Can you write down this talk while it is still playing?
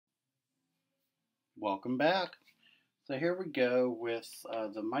Welcome back. So here we go with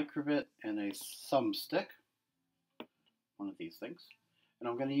the microbit and a thumbstick, one of these things. And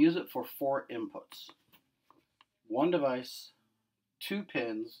I'm going to use it for 4 inputs. 1 device, 2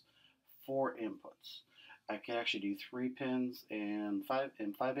 pins, 4 inputs. I can actually do 3 pins and 5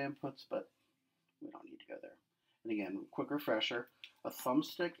 inputs, but we don't need to go there. And again, quick refresher, a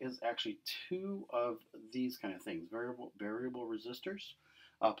thumbstick is actually 2 of these kind of things, variable resistors,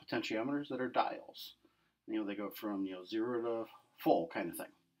 potentiometers that are dials. They go from 0 to full kind of thing.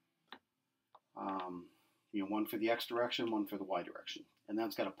 One for the X direction, one for the Y direction, and then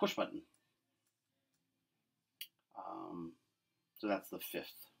it's got a push button. So that's the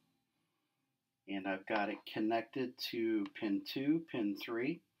 5th. And I've got it connected to pin 2, pin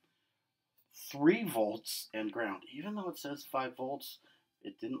 3, 3 volts, and ground. Even though it says 5 volts,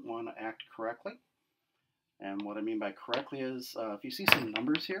 it didn't want to act correctly. And what I mean by correctly is, if you see some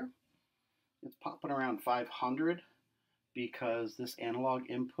numbers here, it's popping around 500 because this analog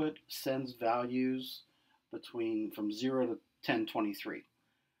input sends values from 0 to 1023.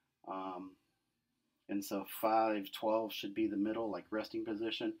 And so 512 should be the middle, like resting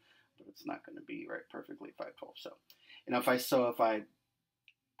position, but it's not going to be right perfectly 512. So, if I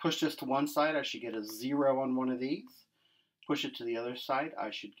push this to one side, I should get a 0 on one of these. Push it to the other side,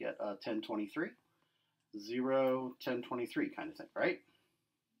 I should get a 1023. 0, 1023 kind of thing, right?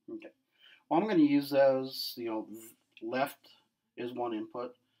 Okay. Well, I'm going to use those, left is 1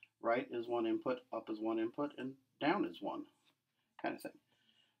 input, right is 1 input, up is 1 input, and down is 1 kind of thing.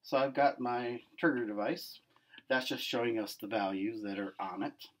 So I've got my trigger device. That's just showing us the values that are on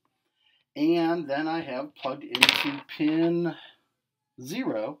it. And then I have plugged into pin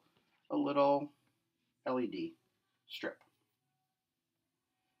 0 a little LED strip.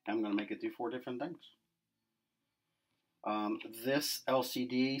 I'm going to make it do 4 different things. This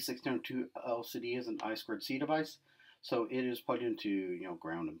LCD, 1602 LCD, is an I2C device, so it is plugged into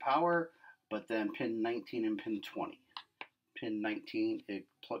ground and power, but then pin 19 and pin 20. Pin 19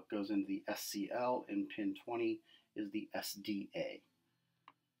 goes into the SCL, and pin 20 is the SDA.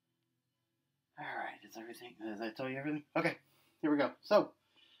 All right, is everything? Did I tell you everything? Okay, here we go. So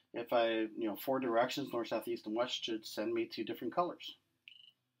if I 4 directions, north, south, east, and west, should send me to different colors.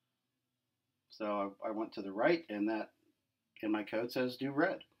 So I went to the right, and that in my code says do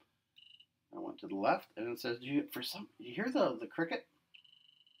red. I went to the left, and it says you hear the cricket?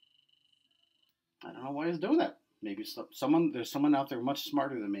 I don't know why it's doing that. Maybe there's someone out there much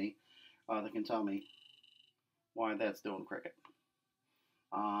smarter than me that can tell me why that's doing cricket.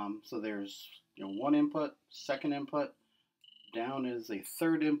 So there's 1 input, 2nd input. Down is a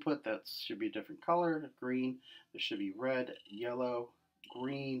 3rd input. That should be a different color, green. There should be red, yellow,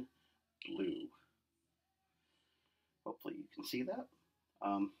 green, blue. Hopefully you can see that.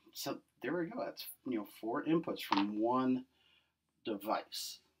 So there we go. That's 4 inputs from 1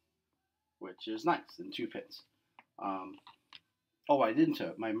 device, which is nice, and 2 pins. Oh, I didn't tell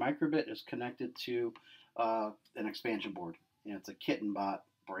you. My microbit is connected to an expansion board, and it's a KittenBot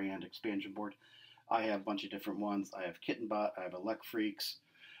brand expansion board. I have a bunch of different ones. I have KittenBot, I have Elect Freaks,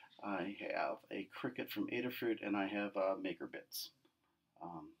 I have a Cricket from Adafruit, and I have Makerbits.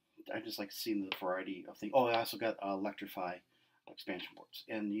 I just like seeing the variety of things. Oh, I also got Electrify expansion boards.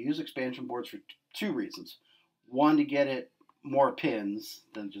 And you use expansion boards for 2 reasons. 1, to get it more pins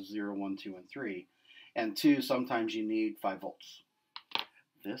than just 0, 1, 2, and 3. And 2, sometimes you need 5 volts.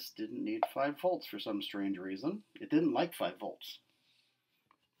 This didn't need 5 volts for some strange reason. It didn't like 5 volts.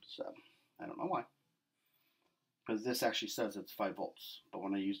 So, I don't know why. Because this actually says it's 5 volts. But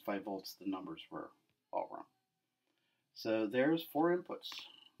when I used 5 volts, the numbers were all wrong. So there's 4 inputs.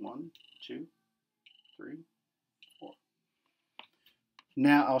 1, 2, 3, 4.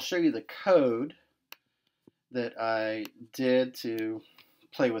 Now I'll show you the code that I did to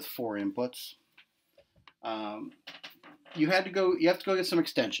play with 4 inputs. You have to go get some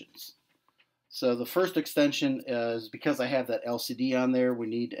extensions. So the first extension is, because I have that LCD on there, we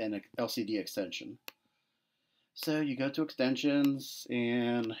need an LCD extension. So you go to extensions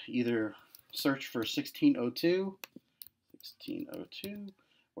and either search for 1602,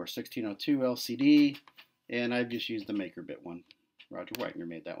 or 1602 LCD, and I've just used the MakerBit one. Roger Wagner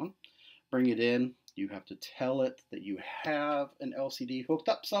made that one. Bring it in. You have to tell it that you have an LCD hooked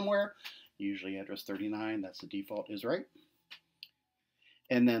up somewhere. Usually address 39, that's the default, is right.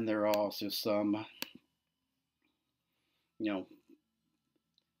 And then there are also some,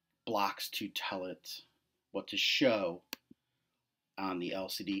 blocks to tell it what to show on the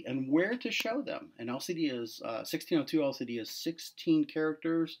LCD and where to show them. An LCD is 1602 LCD is 16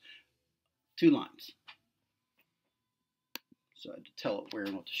 characters, 2 lines. So I had to tell it where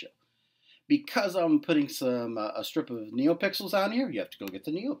and what to show. because I'm putting a strip of neopixels on here, you have to go get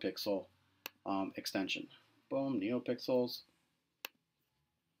the neopixel extension. Boom, neopixels.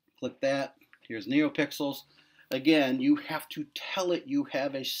 Click that. Here's neopixels. Again, you have to tell it you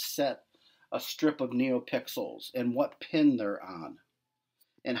have a strip of neopixels and what pin they're on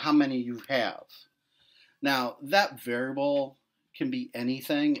and how many you have. Now, that variable can be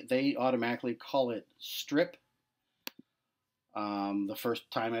anything. They automatically call it strip. The first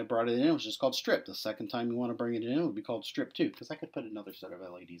time I brought it in, it was just called strip. The second time you want to bring it in, it would be called strip too, because I could put another set of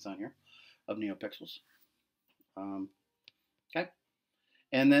LEDs on here of neopixels. Okay.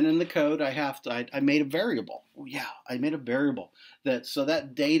 And then in the code, I made a variable. Oh, yeah, I made a variable so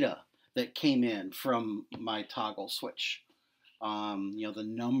that data that came in from my toggle switch, the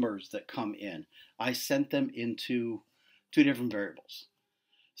numbers that come in, I sent them into 2 different variables.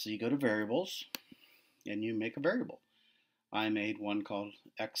 So you go to variables and you make a variable. I made one called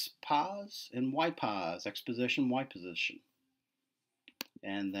xpos and ypos, x position, y position.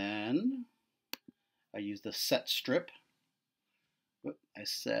 And then I used the set strip. I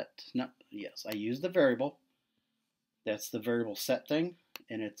used the variable. That's the variable set thing,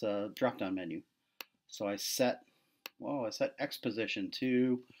 and it's a drop-down menu. So I set X position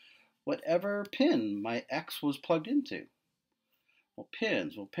to whatever pin my X was plugged into. Well,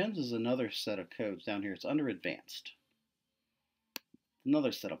 pins is another set of codes down here. It's under advanced.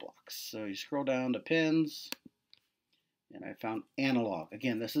 Another set of blocks. So you scroll down to pins, and I found analog.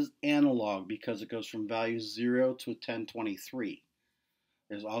 Again, this is analog because it goes from value 0 to 1023.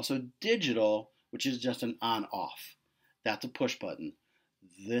 There's also digital, which is just an on-off. That's a push button.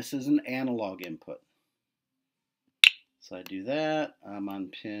 This is an analog input. So I do that. I'm on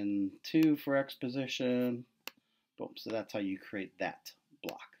pin 2 for X position. Boom. So that's how you create that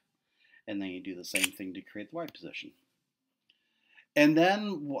block. And then you do the same thing to create the Y position. And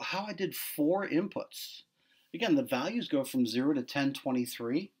then how I did 4 inputs. Again, the values go from 0 to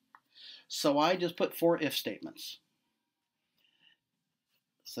 1023. So I just put 4 if statements.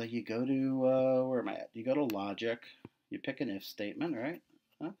 So you go to, where am I at? You go to logic. You pick an if statement, right?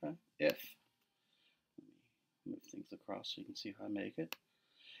 Okay, if. Move things across so you can see how I make it.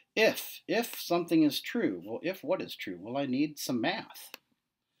 If something is true, well, if what is true? Well, I need some math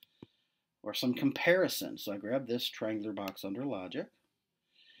or some comparison. So I grab this triangular box under logic,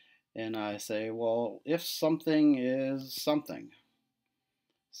 and I say, well, if something is something,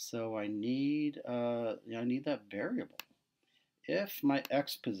 so I need that variable. If my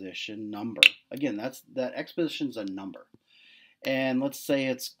X position number, again, that X position is a number. And let's say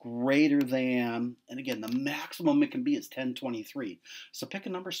it's greater than, and again, the maximum it can be is 1023. So pick a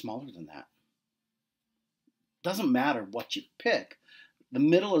number smaller than that. Doesn't matter what you pick. The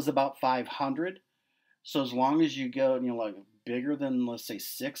middle is about 500. So as long as you go, like bigger than, let's say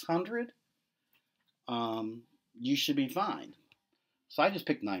 600, you should be fine. So I just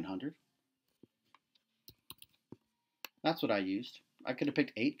picked 900. That's what I used. I could have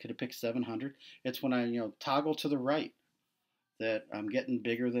picked 8, could have picked 700. It's when I, toggle to the right that I'm getting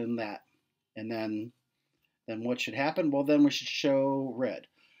bigger than that. And then what should happen? Well, then we should show red.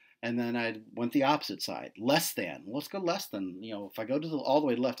 And then I went the opposite side. Less than. Let's go less than. If I go to all the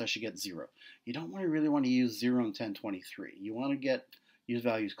way left, I should get 0. You don't really want to use 0 and 1023. You want to use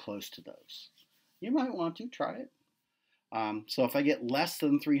values close to those. You might want to try it. So if I get less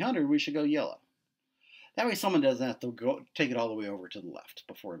than 300, we should go yellow. That way someone doesn't have to take it all the way over to the left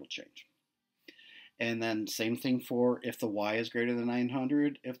before it'll change. And then same thing for if the Y is greater than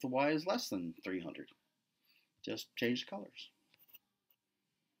 900, if the Y is less than 300. Just change the colors.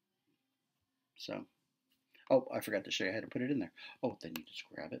 So, oh, I forgot to show you how to put it in there. Oh, then you just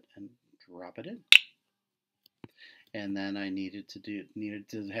grab it and drop it in. And then I needed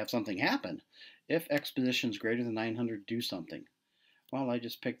to have something happen. If X position is greater than 900, do something. Well, I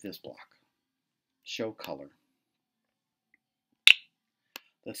just picked this block. Show color.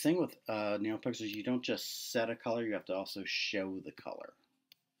 The thing with neopixels is you don't just set a color, you have to also show the color.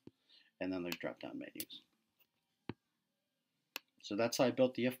 And then there's drop-down menus. So that's how I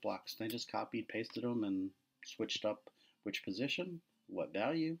built the if blocks. I just copied, pasted them, and switched up which position, what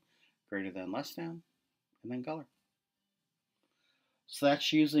value, greater than, less than, and then color. So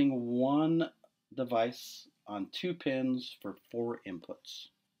that's using one device on 2 pins for 4 inputs.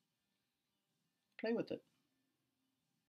 Play with it.